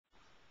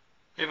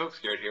Hey folks,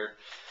 Garrett here.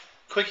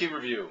 Quickie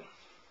review.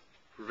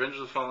 Revenge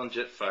of the Fallen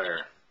Jetfire.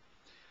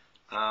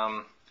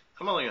 I'm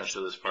only going to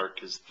show this part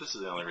because this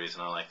is the only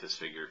reason I like this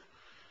figure.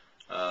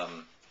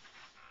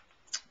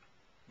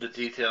 The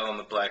detail on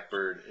the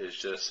Blackbird is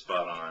just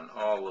spot on.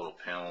 All little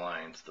panel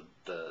lines,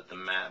 the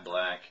matte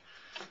black,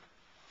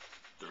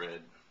 the red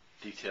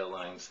detail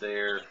lines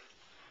there.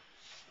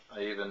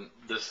 I even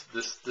this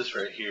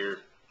right here,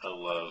 I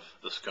love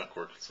the Skunk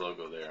Works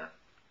logo there.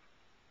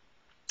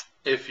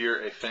 If you're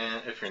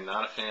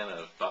not a fan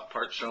of butt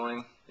part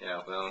showing,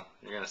 yeah, well,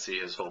 you're going to see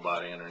his whole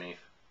body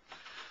underneath.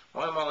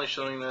 Why I'm only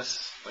showing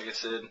this, like I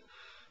said,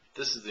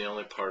 this is the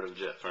only part of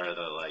Jetfire that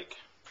I like.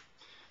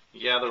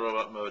 Yeah, the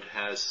robot mode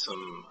has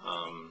some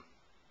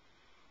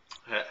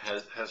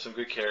has some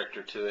good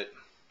character to it,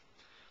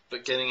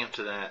 but getting him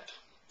to that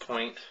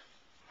point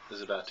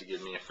is about to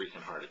give me a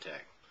freaking heart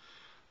attack.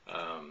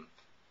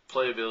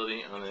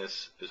 Playability on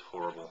this is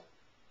horrible.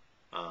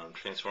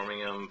 Transforming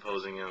him,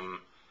 posing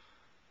him.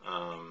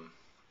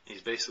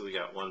 He's basically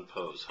got one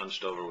pose,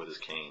 hunched over with his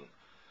cane.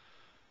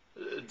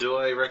 Do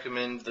I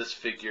recommend this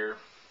figure?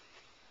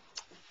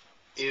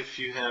 If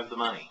you have the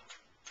money.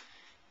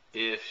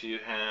 If you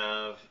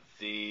have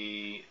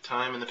the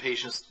time and the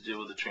patience to deal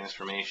with the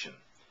transformation.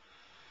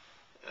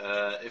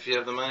 If you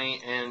have the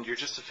money and you're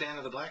just a fan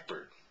of the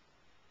Blackbird,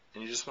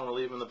 and you just want to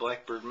leave him in the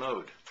Blackbird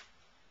mode,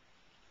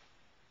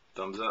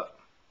 thumbs up.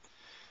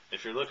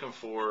 If you're looking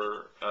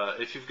for,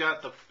 if you've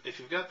got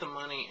the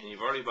money and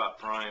you've already bought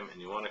Prime and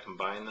you want to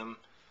combine them,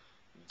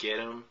 get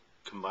them,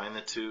 combine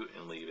the two,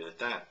 and leave it at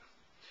that.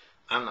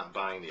 I'm not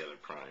buying the other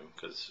Prime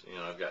because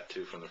I've got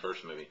two from the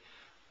first movie.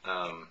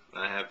 I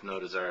have no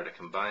desire to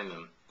combine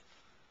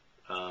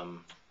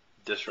them.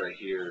 This right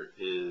here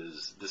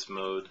is this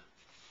mode,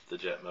 the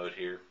Jet mode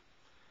here.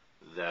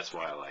 That's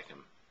why I like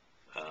him.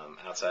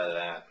 Outside of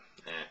that,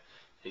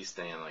 he's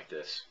staying like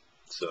this.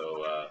 So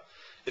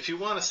if you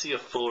want to see a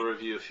full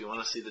review, if you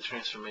want to see the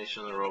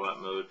transformation of the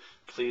robot mode,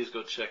 please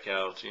go check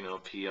out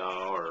PR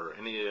or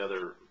any of the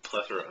other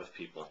plethora of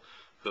people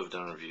who have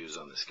done reviews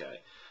on this guy.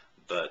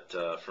 But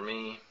for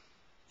me,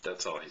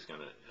 that's all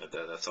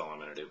that's all I'm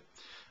gonna do.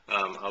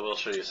 I will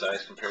show you a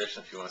size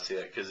comparison if you want to see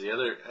that, because the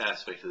other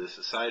aspect of this,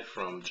 aside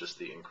from just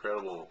the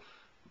incredible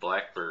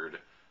Blackbird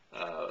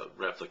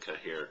replica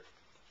here,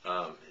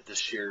 the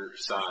sheer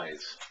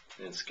size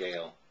and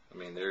scale. I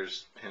mean,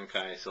 there's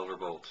Henkai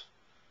Silverbolt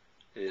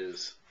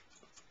is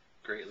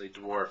greatly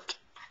dwarfed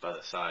by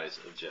the size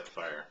of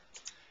Jetfire.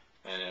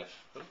 And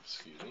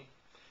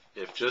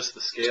if just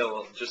the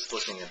scale, just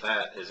looking at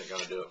that isn't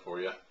going to do it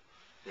for you,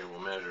 here we'll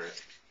measure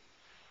it.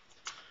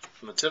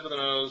 From the tip of the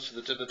nose to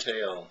the tip of the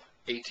tail,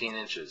 18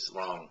 inches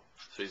long.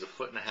 So he's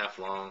 1.5 feet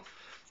long,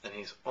 and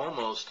he's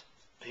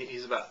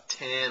about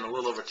 10, a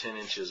little over 10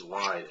 inches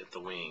wide at the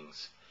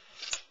wings.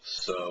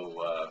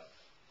 So,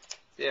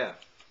 yeah.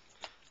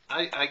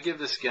 I give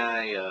this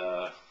guy,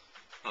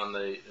 on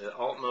the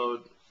alt mode,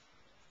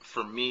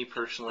 for me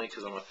personally,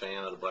 because I'm a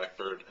fan of the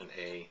Blackbird, an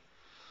A.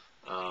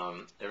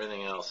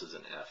 Everything else is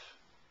an F.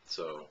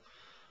 So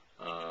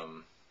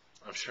I'm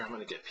sure I'm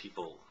going to get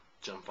people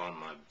jump on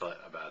my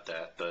butt about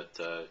that. But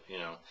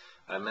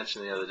I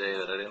mentioned the other day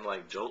that I didn't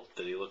like Jolt,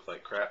 that he looked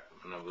like crap,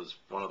 and it was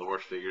one of the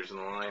worst figures in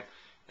the line.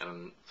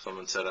 And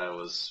someone said I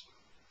was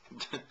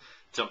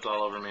jumped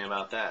all over me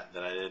about that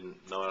I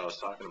didn't know what I was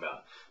talking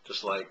about.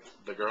 Just like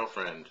the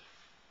girlfriend.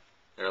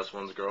 Eros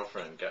One's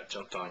girlfriend got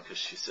jumped on because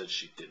she said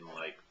she didn't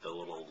like the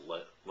little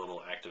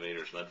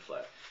activators mud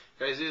flap.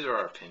 Guys, these are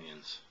our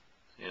opinions.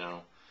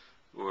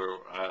 We're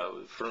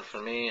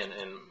for me and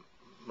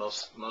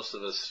most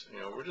of us,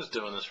 we're just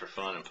doing this for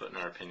fun and putting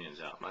our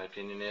opinions out. My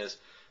opinion is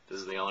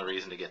this is the only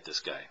reason to get this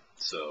guy.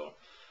 So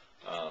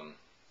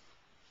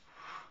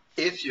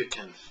if you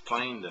can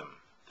find them,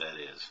 that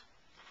is.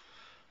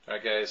 All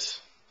right,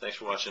 guys. Thanks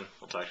for watching.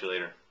 We'll talk to you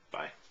later.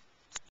 Bye.